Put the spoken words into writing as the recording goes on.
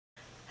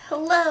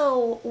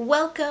Hello,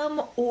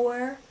 welcome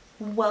or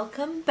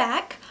welcome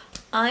back.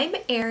 I'm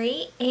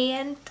Ari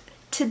and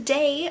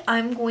today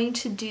I'm going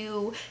to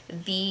do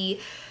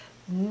the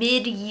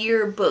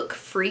mid-year book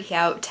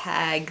freakout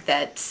tag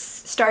that's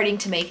starting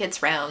to make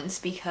its rounds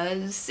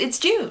because it's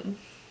June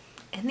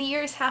and the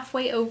year is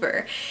halfway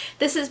over.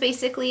 This is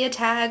basically a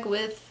tag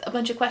with a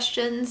bunch of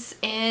questions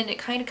and it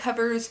kind of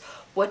covers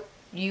what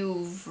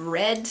you've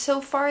read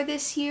so far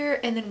this year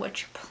and then what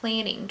you're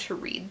planning to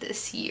read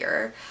this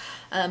year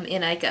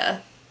in like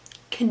a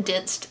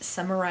condensed,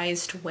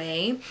 summarized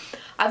way.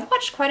 I've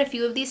watched quite a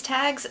few of these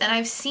tags and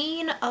I've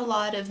seen a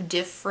lot of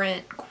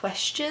different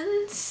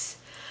questions.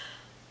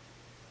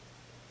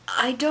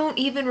 I don't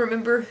even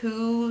remember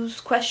whose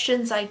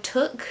questions I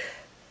took,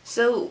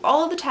 so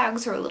all of the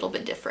tags are a little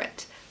bit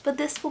different, but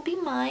this will be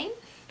mine.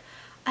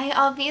 I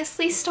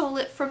obviously stole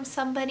it from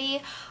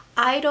somebody.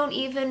 I don't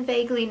even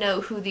vaguely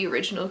know who the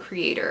original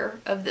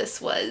creator of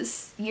this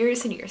was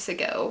years and years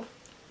ago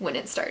when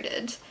it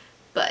started,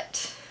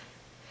 but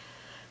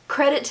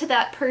credit to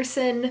that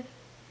person,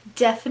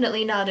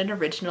 definitely not an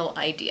original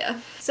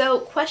idea. So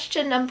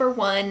question number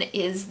one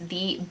is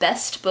the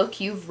best book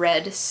you've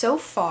read so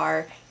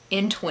far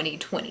in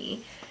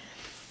 2020.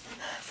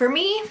 For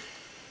me,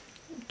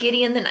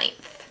 Gideon the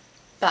Ninth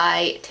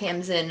by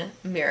Tamsin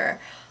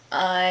Muir.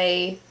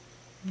 I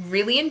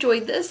really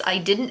enjoyed this. I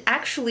didn't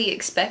actually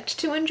expect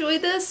to enjoy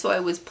this, so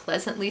I was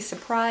pleasantly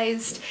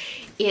surprised.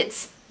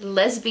 It's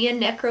lesbian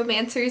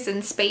necromancers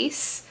in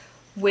space,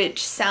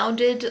 which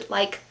sounded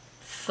like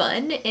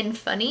fun and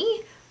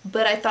funny,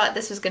 but I thought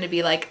this was going to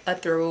be like a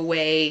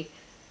throwaway,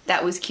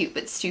 that was cute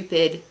but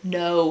stupid.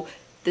 No,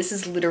 this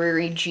is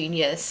literary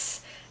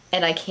genius,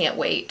 and I can't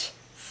wait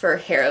for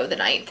Harrow the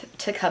Ninth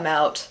to come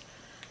out,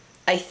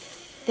 I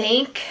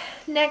think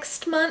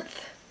next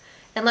month,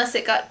 unless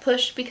it got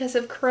pushed because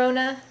of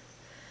Corona,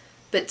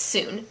 but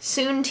soon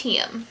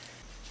TM.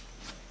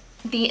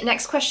 The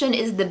next question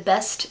is the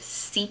best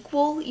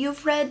sequel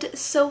you've read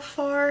so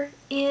far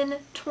in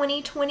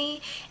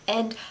 2020,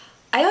 and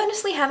I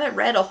honestly haven't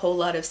read a whole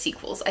lot of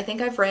sequels. I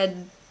think I've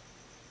read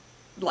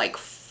like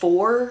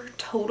 4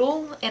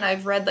 total, and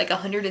I've read like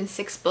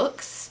 106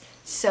 books,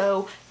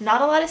 so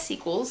not a lot of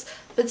sequels,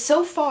 but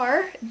so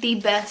far the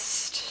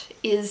best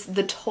is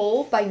The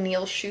Toll by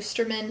Neil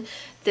Shusterman.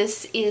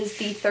 This is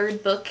the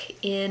 3rd book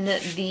in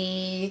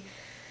the,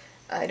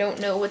 I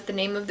don't know what the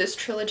name of this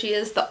trilogy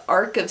is, the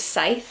Arc of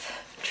Scythe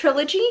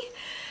trilogy,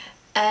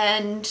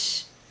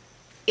 and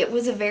it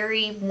was a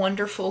very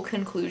wonderful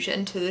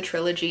conclusion to the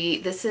trilogy.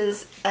 This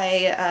is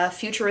a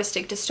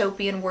futuristic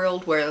dystopian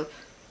world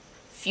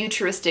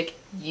futuristic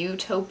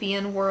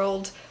utopian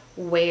world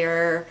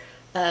where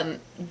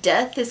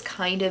death has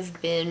kind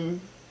of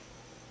been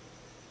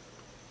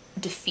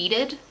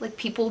defeated. Like,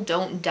 people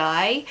don't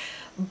die,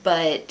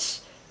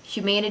 but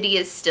humanity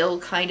is still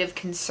kind of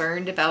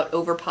concerned about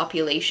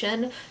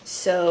overpopulation,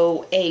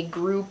 so a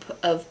group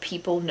of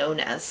people known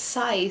as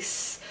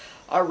scythes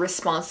are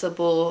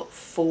responsible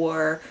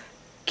for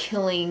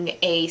killing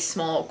a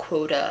small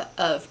quota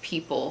of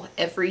people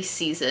every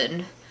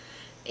season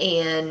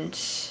and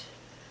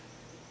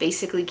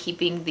basically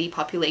keeping the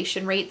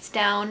population rates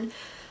down,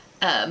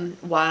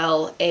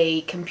 while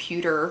a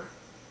computer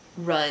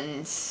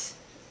runs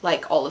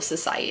like all of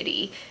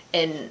society.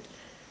 And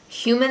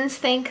humans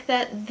think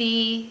that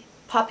the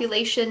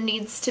population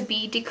needs to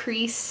be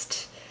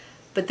decreased,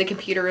 but the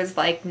computer is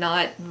like,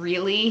 not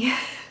really.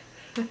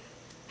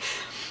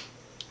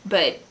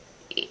 But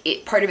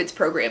part of its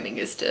programming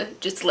is to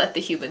just let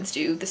the humans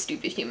do the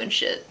stupid human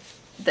shit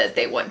that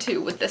they want to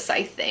with the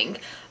scythe thing.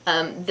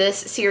 This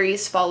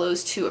series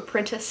follows 2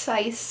 apprentice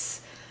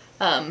scythes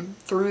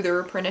through their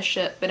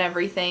apprenticeship and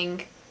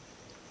everything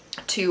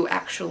to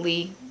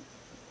actually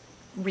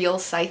real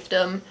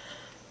scythedom,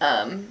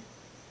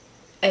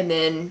 and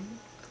then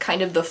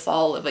kind of the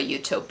fall of a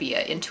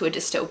utopia into a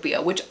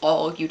dystopia, which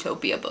all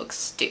utopia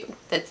books do.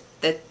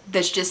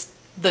 That's just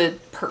the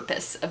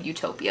purpose of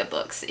utopia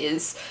books,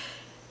 is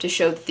to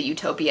show that the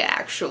utopia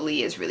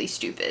actually is really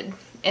stupid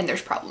and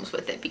there's problems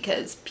with it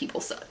because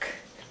people suck.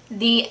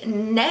 The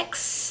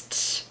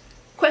next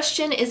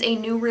question is a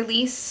new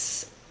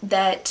release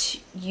that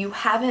you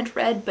haven't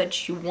read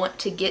but you want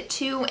to get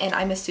to, and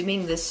I'm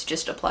assuming this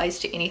just applies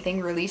to anything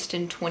released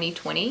in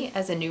 2020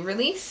 as a new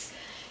release.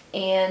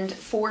 And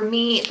for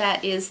me,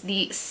 that is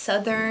the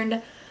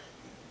Southern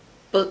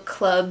Book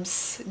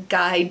Club's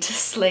Guide to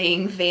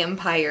Slaying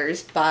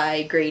Vampires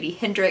by Grady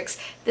Hendrix.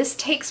 This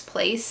takes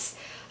place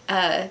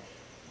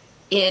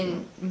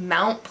in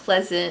Mount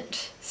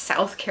Pleasant,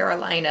 South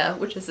Carolina,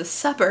 which is a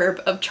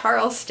suburb of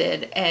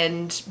Charleston,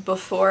 and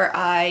before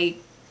I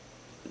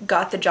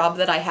got the job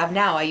that I have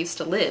now, I used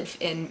to live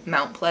in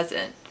Mount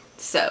Pleasant,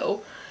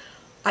 so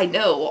I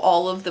know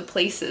all of the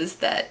places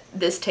that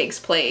this takes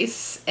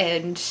place,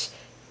 and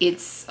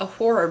it's a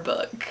horror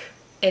book,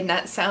 and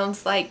that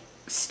sounds like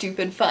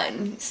stupid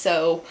fun,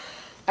 so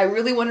I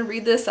really want to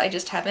read this. I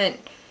just haven't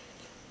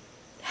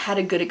had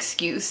a good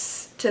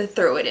excuse to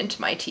throw it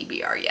into my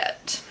TBR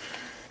yet.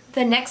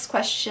 The next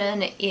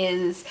question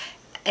is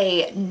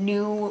a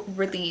new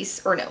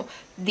release, or no,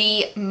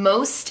 the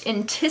most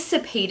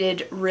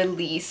anticipated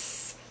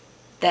release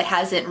that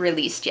hasn't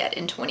released yet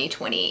in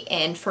 2020.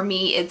 And for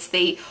me, it's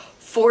the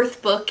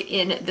fourth book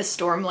in the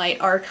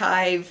Stormlight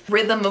archive,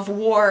 Rhythm of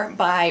War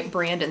by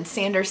Brandon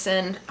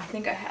Sanderson. I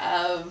think I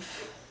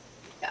have,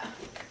 yeah.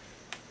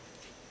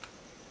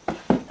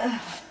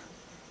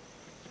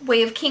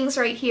 Way of Kings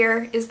right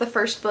here is the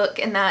first book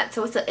in that,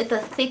 so it's a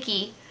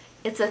thickie.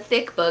 It's a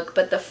thick book,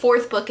 but the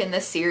fourth book in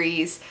this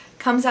series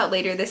comes out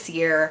later this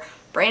year.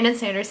 Brandon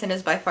Sanderson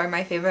is by far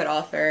my favorite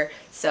author,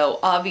 so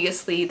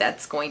obviously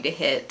that's going to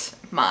hit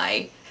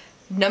my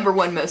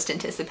 #1 most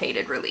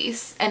anticipated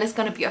release, and it's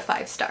going to be a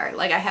 5-star.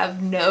 Like, I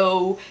have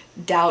no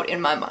doubt in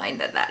my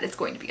mind that that is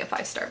going to be a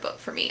 5-star book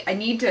for me. I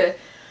need to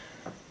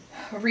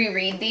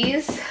reread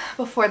these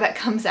before that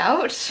comes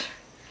out.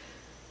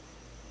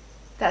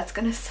 That's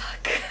gonna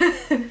suck.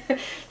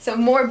 So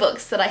more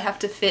books that I have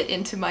to fit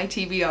into my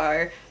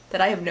TBR that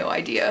I have no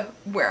idea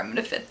where I'm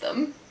gonna fit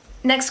them.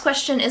 Next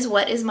question is,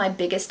 what is my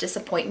biggest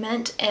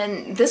disappointment?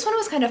 And this one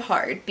was kind of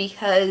hard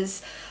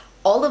because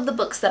all of the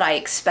books that I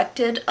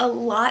expected a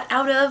lot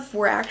out of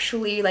were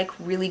actually like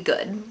really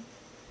good.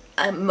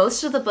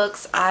 Most of the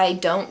books I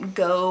don't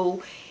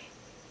go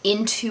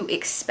into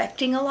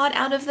expecting a lot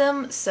out of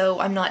them,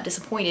 so I'm not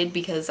disappointed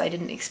because I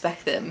didn't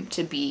expect them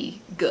to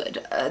be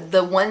good.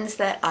 The ones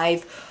that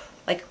I've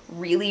like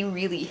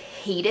really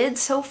hated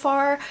so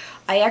far,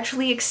 I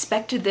actually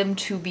expected them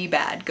to be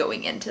bad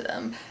going into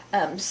them.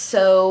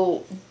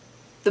 So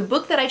the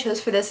book that I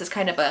chose for this is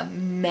kind of a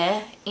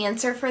meh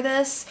answer for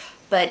this,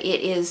 but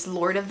it is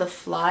Lord of the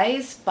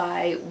Flies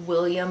by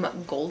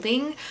William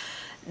Golding.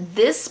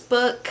 This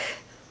book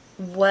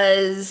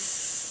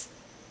was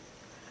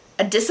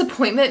a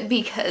disappointment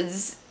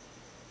because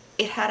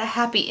it had a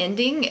happy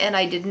ending and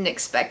I didn't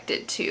expect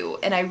it to,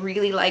 and I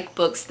really like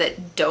books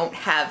that don't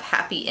have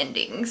happy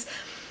endings.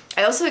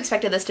 I also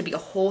expected this to be a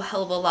whole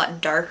hell of a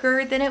lot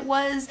darker than it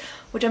was,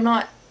 which I'm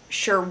not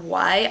sure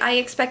why I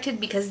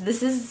expected, because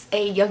this is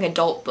a young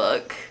adult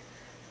book,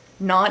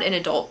 not an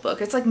adult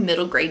book. It's like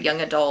middle grade young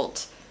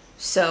adult,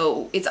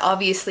 so it's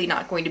obviously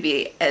not going to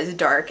be as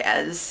dark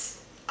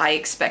as I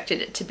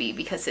expected it to be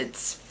because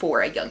it's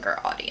for a younger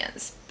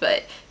audience.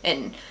 But,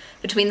 and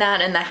between that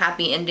and the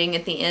happy ending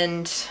at the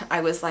end, I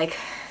was like,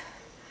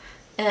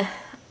 I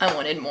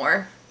wanted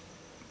more.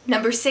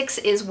 Number 6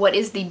 is, what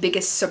is the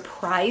biggest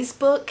surprise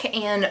book?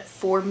 And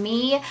for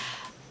me,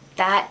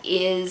 that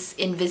is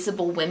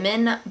Invisible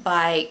Women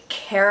by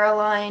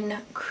Caroline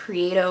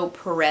Criado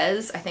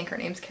Perez. I think her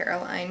name's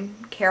Caroline.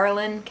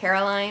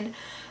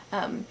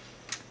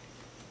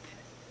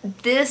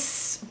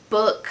 This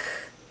book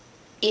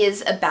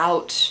is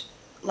about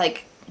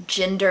like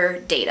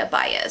gender data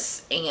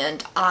bias,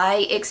 and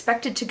I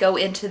expected to go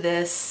into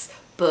this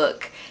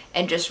book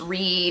and just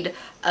read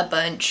a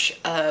bunch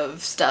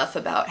of stuff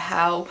about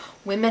how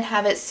women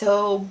have it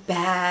so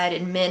bad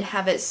and men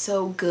have it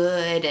so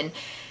good, and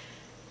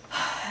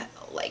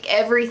like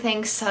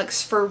everything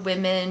sucks for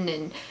women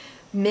and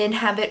men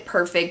have it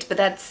perfect, but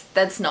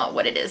that's not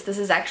what it is. This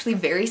is actually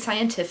very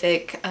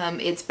scientific.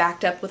 It's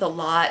backed up with a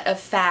lot of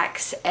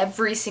facts.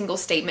 Every single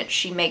statement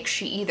she makes,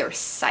 she either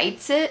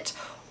cites it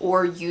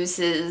or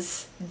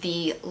uses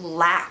the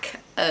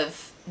lack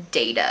of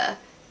data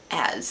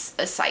as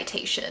a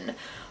citation.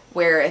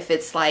 Where if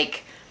it's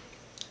like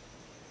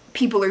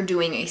people are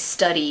doing a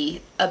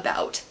study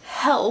about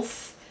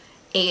health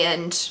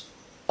and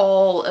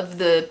all of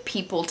the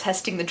people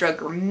testing the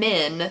drug are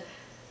men,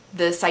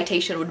 the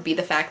citation would be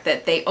the fact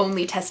that they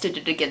only tested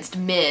it against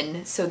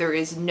men, so there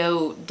is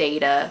no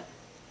data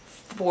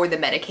for the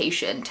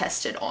medication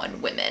tested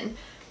on women,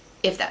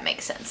 if that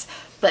makes sense.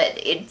 But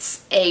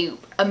it's a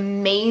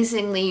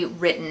amazingly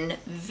written,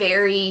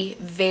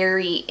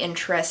 very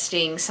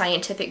interesting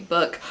scientific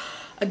book.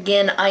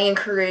 Again, I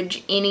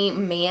encourage any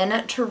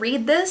man to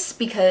read this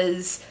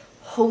because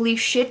holy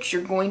shit,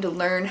 you're going to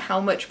learn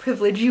how much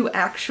privilege you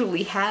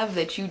actually have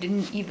that you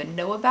didn't even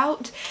know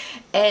about.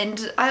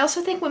 And I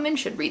also think women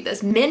should read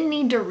this. Men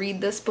need to read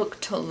this book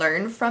to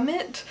learn from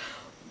it.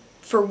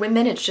 For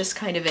women, it's just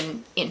kind of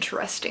an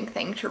interesting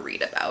thing to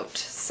read about.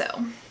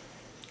 So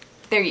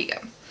there you go.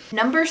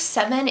 Number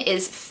 7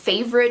 is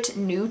favorite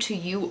new to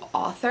you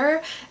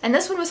author. And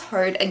this one was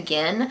hard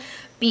again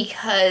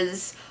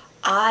because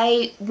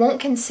I won't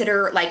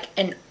consider like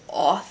an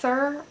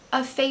author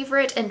a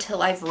favorite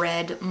until I've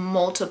read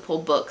multiple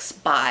books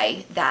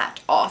by that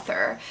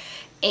author.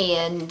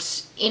 And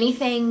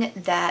anything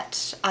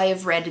that I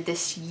have read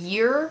this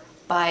year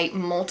by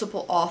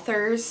multiple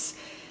authors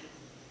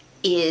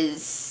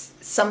is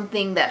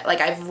something that, like,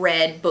 I've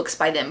read books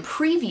by them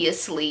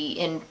previously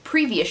in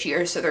previous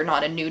years, so they're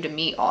not a new to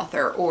me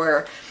author.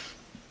 Or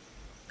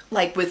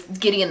like with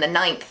Gideon the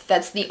Ninth,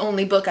 that's the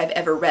only book I've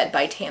ever read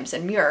by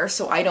Tamsin Muir,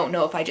 so I don't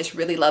know if I just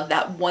really love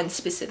that one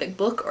specific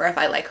book or if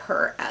I like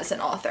her as an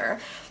author.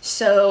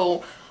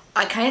 So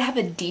I kind of have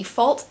a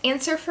default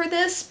answer for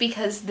this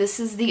because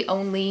this is the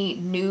only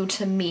new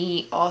to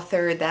me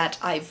author that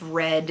I've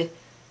read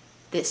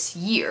this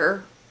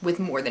year with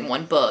more than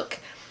one book.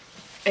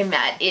 And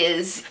that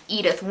is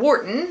Edith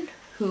Wharton,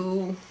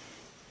 who,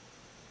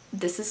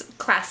 this is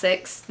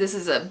classics. This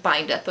is a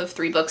bind-up of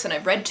 3 books, and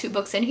I've read 2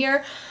 books in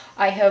here.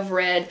 I have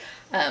read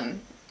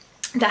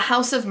The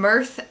House of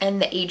Mirth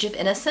and The Age of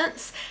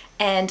Innocence,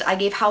 and I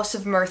gave House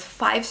of Mirth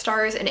 5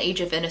 stars and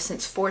Age of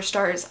Innocence 4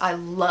 stars. I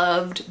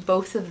loved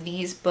both of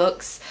these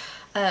books.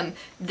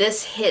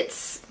 This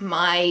hits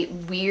my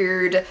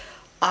weird,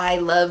 I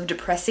love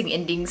depressing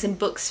endings in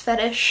books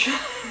fetish.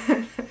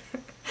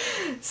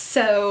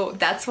 So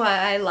that's why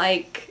I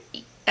like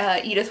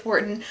Edith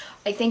Wharton.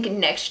 I think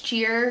next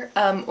year,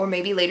 or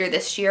maybe later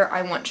this year,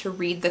 I want to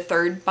read the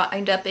 3rd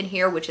bind-up in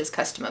here, which is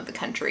Custom of the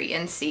Country,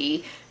 and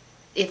see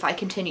if I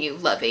continue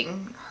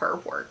loving her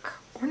work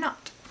or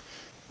not.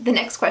 The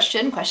next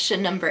question,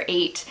 question number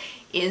 8,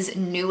 is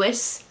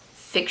newest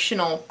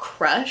fictional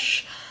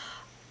crush.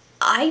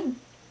 I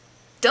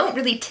don't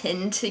really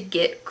tend to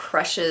get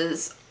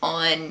crushes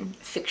on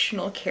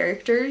fictional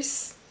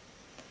characters.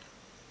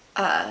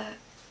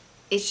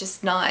 It's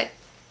just not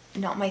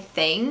my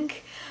thing.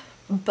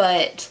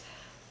 But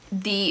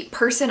the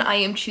person I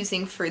am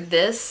choosing for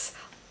this,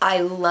 I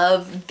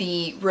love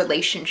the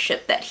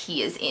relationship that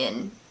he is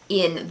in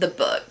the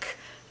book.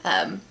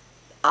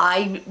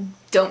 I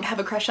don't have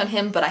a crush on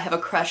him, but I have a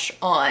crush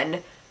on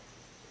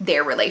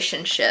their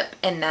relationship,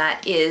 and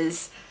that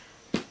is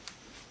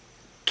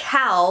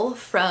Cal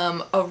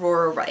from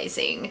Aurora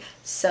Rising.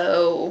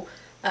 So,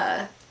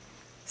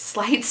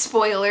 slight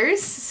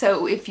spoilers,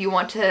 so if you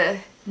want to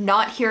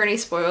not hear any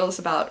spoilers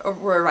about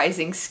Aurora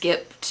Rising,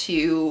 skip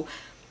to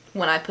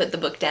when I put the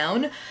book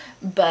down.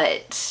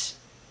 But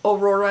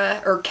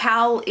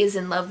Cal is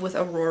in love with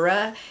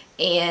Aurora,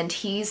 and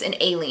he's an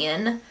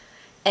alien,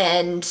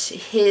 and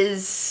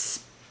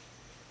his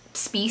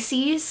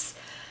species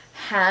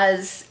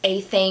has a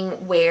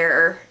thing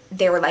where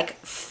they were like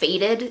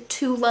fated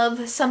to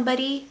love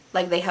somebody.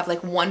 Like they have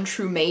like one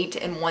true mate,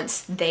 and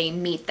once they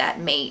meet that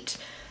mate,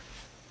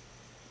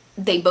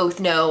 they both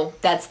know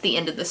that's the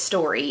end of the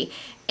story.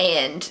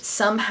 And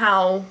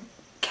somehow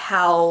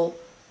Cal,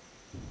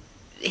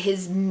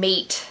 his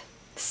mate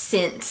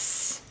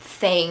sense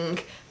thing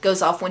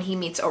goes off when he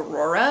meets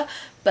Aurora,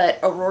 but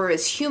Aurora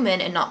is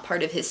human and not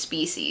part of his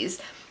species,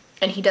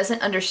 and he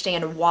doesn't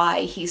understand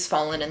why he's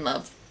fallen in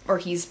love, or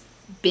he's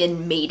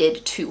been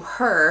mated to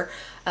her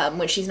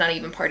when she's not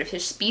even part of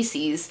his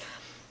species.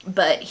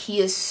 But he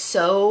is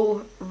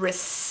so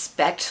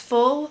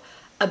respectful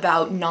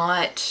about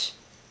not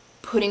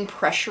putting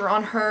pressure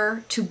on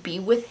her to be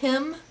with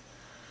him,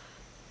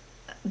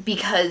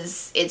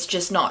 because it's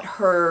just not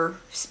her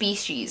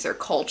species or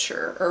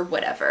culture or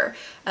whatever.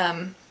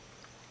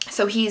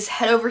 So he's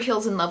head over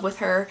heels in love with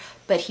her,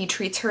 but he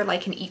treats her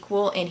like an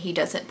equal, and he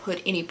doesn't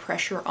put any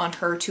pressure on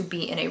her to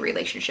be in a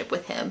relationship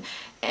with him.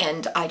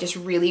 And I just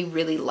really,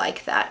 really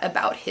like that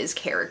about his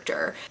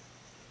character.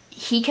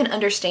 He can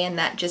understand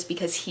that just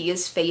because he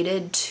is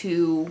fated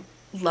to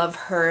love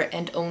her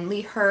and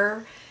only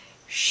her,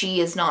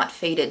 she is not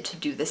fated to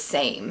do the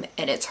same,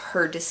 and it's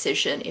her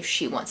decision if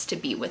she wants to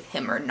be with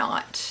him or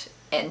not,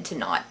 and to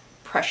not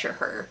pressure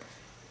her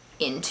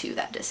into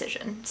that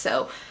decision.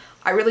 So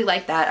I really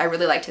like that. I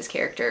really liked his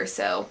character,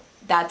 so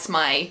that's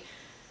my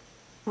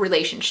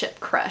relationship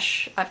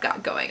crush I've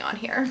got going on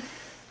here.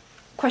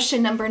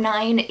 Question number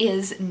 9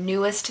 is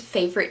newest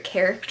favorite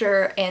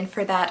character, and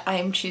for that I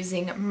am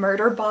choosing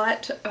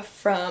Murderbot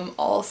from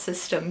All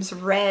Systems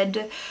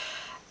Red.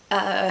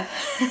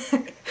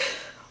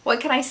 What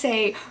can I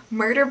say?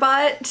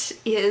 Murderbot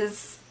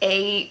is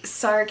a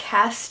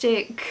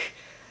sarcastic,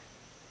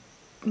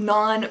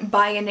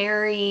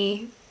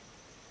 non-binary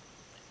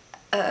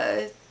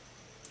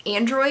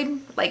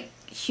android, like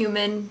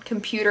human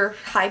computer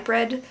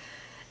hybrid,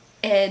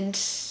 and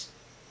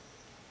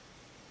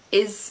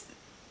is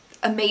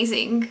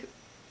amazing.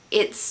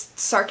 It's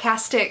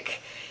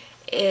sarcastic,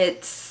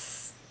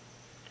 it's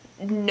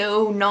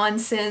no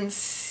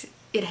nonsense,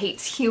 it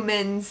hates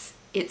humans,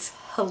 it's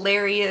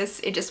hilarious,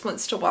 it just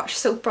wants to watch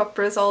soap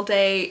operas all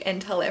day and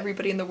tell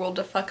everybody in the world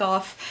to fuck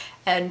off,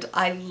 and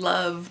I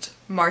loved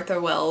Martha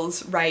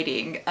Wells'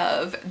 writing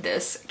of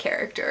this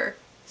character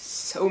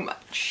so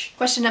much.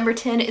 Question number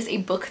 10 is a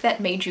book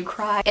that made you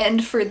cry,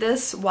 and for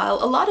this, while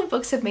a lot of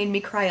books have made me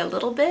cry a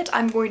little bit,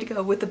 I'm going to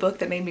go with the book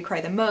that made me cry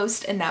the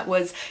most, and that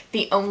was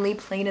The Only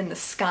Plane in the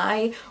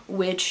Sky,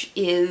 which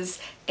is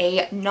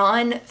a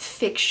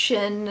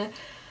non-fiction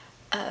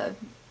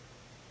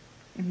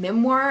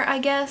memoir, I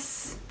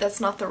guess.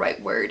 That's not the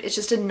right word. It's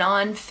just a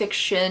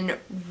non-fiction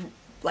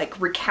like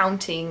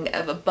recounting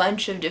of a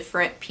bunch of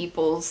different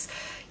people's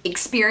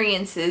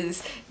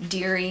experiences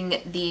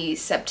during the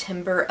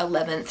September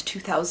 11th,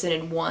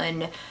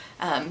 2001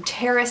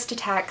 terrorist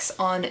attacks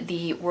on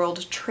the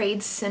World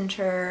Trade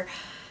Center,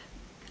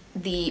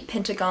 the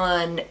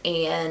Pentagon,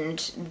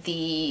 and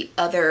the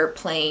other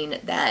plane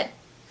that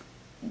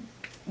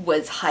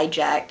was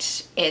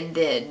hijacked and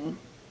then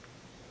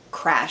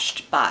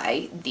crashed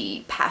by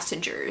the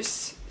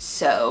passengers.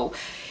 So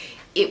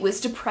it was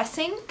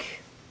depressing,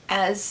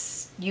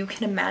 as you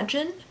can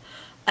imagine.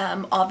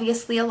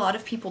 Obviously a lot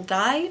of people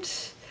died.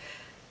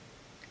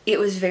 It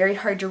was very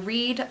hard to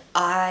read.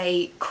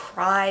 I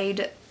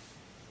cried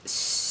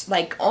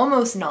like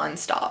almost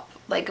nonstop.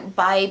 Like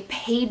by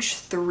page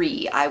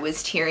 3 I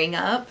was tearing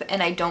up,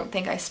 and I don't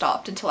think I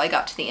stopped until I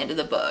got to the end of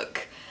the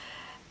book.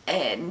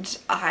 And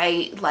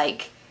I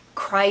like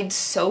cried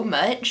so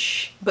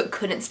much but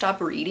couldn't stop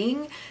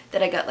reading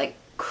that I got like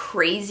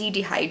crazy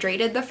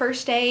dehydrated the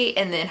first day,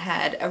 and then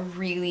had a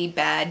really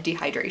bad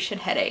dehydration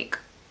headache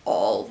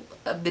all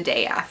of the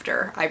day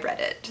after I read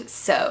it.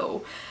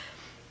 So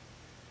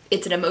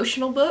it's an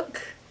emotional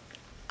book.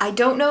 I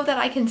don't know that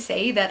I can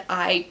say that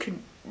I could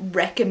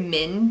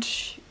recommend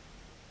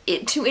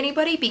it to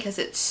anybody because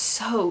it's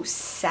so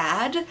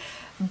sad,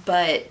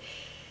 but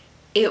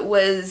it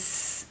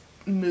was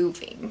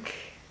moving.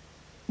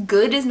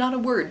 Good is not a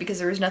word because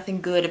there was nothing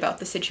good about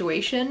the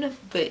situation,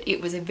 but it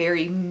was a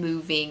very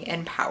moving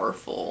and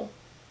powerful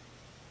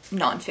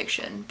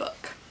nonfiction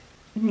book.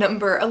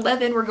 Number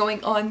 11, we're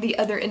going on the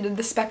other end of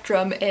the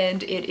spectrum,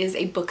 and it is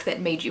a book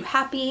that made you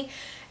happy.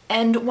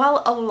 And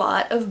while a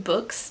lot of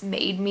books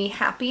made me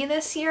happy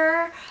this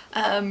year,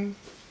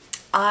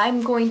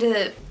 I'm going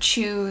to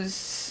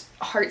choose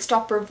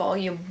Heartstopper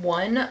Volume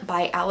 1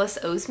 by Alice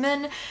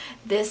Oseman.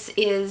 This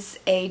is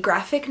a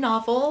graphic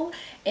novel,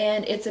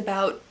 and it's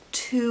about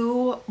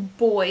 2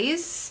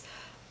 boys.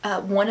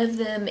 One of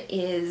them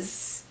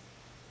is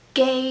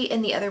gay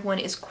and the other one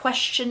is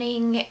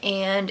questioning,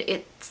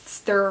 and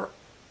they're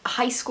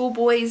high school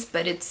boys,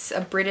 but it's a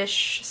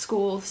British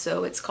school,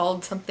 so it's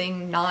called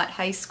something not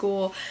high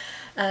school.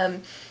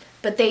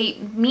 But they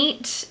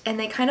meet and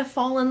they kind of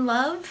fall in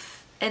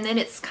love, and then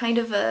it's kind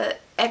of a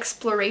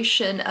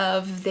exploration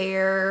of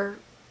their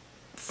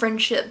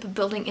friendship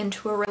building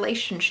into a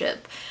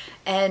relationship.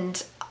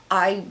 And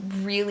I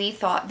really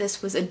thought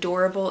this was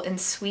adorable and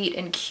sweet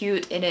and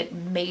cute, and it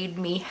made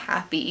me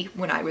happy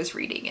when I was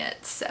reading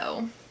it.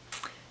 So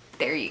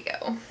there you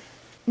go.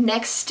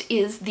 Next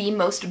is the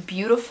most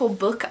beautiful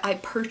book I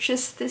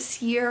purchased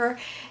this year,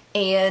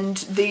 and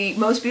the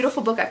most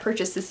beautiful book I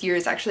purchased this year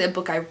is actually a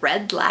book I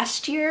read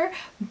last year,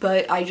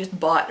 but I just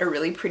bought a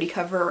really pretty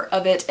cover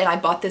of it, and I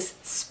bought this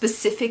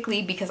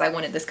specifically because I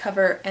wanted this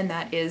cover, and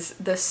that is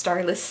The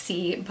Starless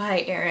Sea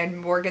by Erin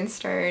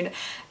Morgenstern,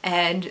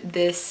 and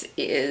this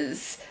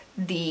is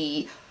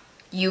the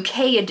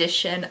UK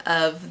edition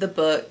of the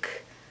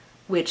book,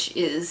 which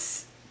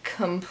is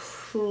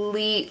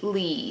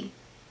completely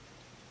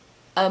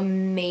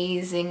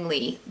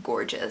amazingly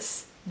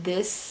gorgeous.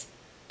 This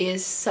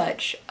is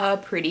such a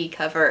pretty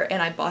cover,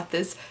 and I bought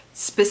this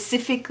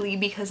specifically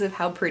because of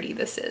how pretty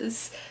this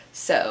is.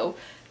 So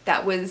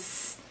that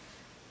was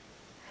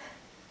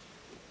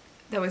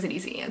an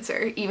easy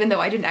answer. Even though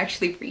I didn't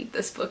actually read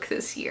this book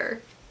this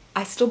year,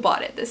 I still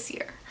bought it this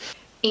year.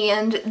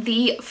 And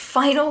the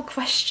final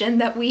question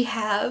that we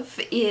have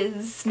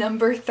is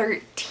number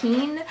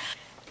 13.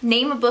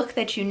 Name a book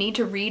that you need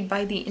to read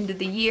by the end of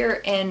the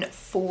year, and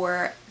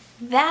for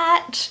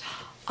that,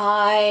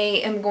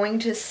 I am going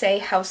to say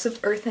House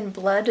of Earth and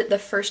Blood, the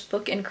first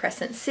book in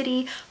Crescent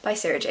City by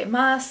Sarah J.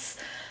 Maas.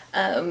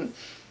 At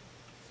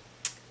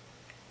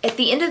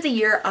the end of the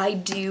year, I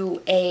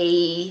do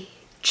a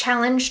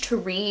challenge to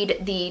read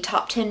the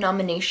top 10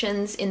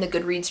 nominations in the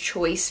Goodreads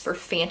choice for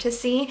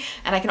fantasy,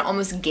 and I can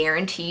almost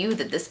guarantee you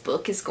that this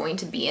book is going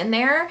to be in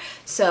there.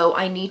 So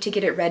I need to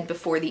get it read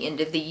before the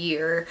end of the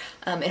year,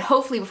 and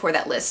hopefully before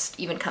that list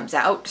even comes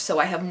out, so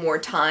I have more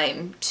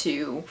time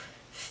to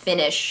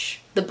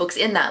finish the books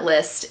in that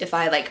list if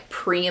I like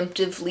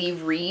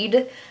preemptively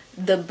read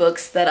the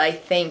books that I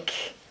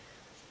think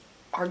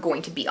are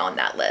going to be on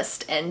that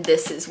list, and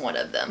this is one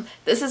of them.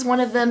 This is one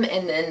of them,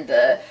 and then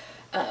the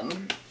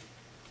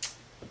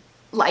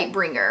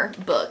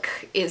Lightbringer book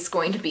is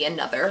going to be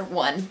another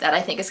one that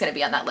I think is going to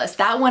be on that list.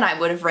 That one I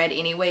would have read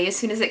anyway as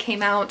soon as it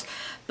came out,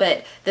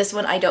 but this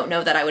one I don't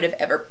know that I would have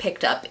ever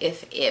picked up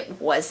if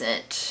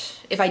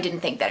I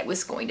didn't think that it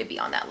was going to be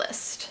on that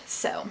list.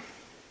 So,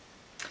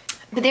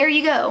 but there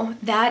you go.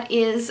 That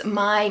is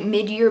my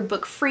mid-year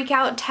book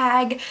freakout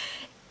tag.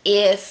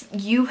 If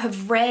you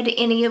have read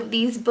any of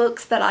these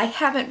books that I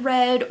haven't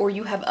read, or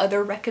you have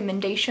other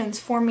recommendations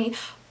for me,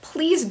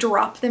 please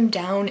drop them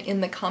down in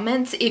the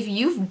comments. If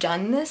you've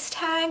done this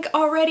tag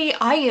already,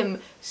 I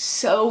am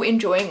so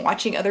enjoying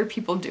watching other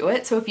people do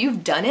it. So if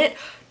you've done it,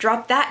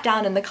 drop that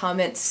down in the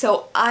comments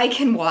so I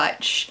can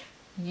watch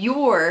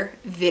your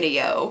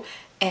video,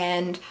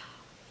 and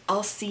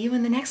I'll see you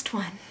in the next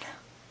one.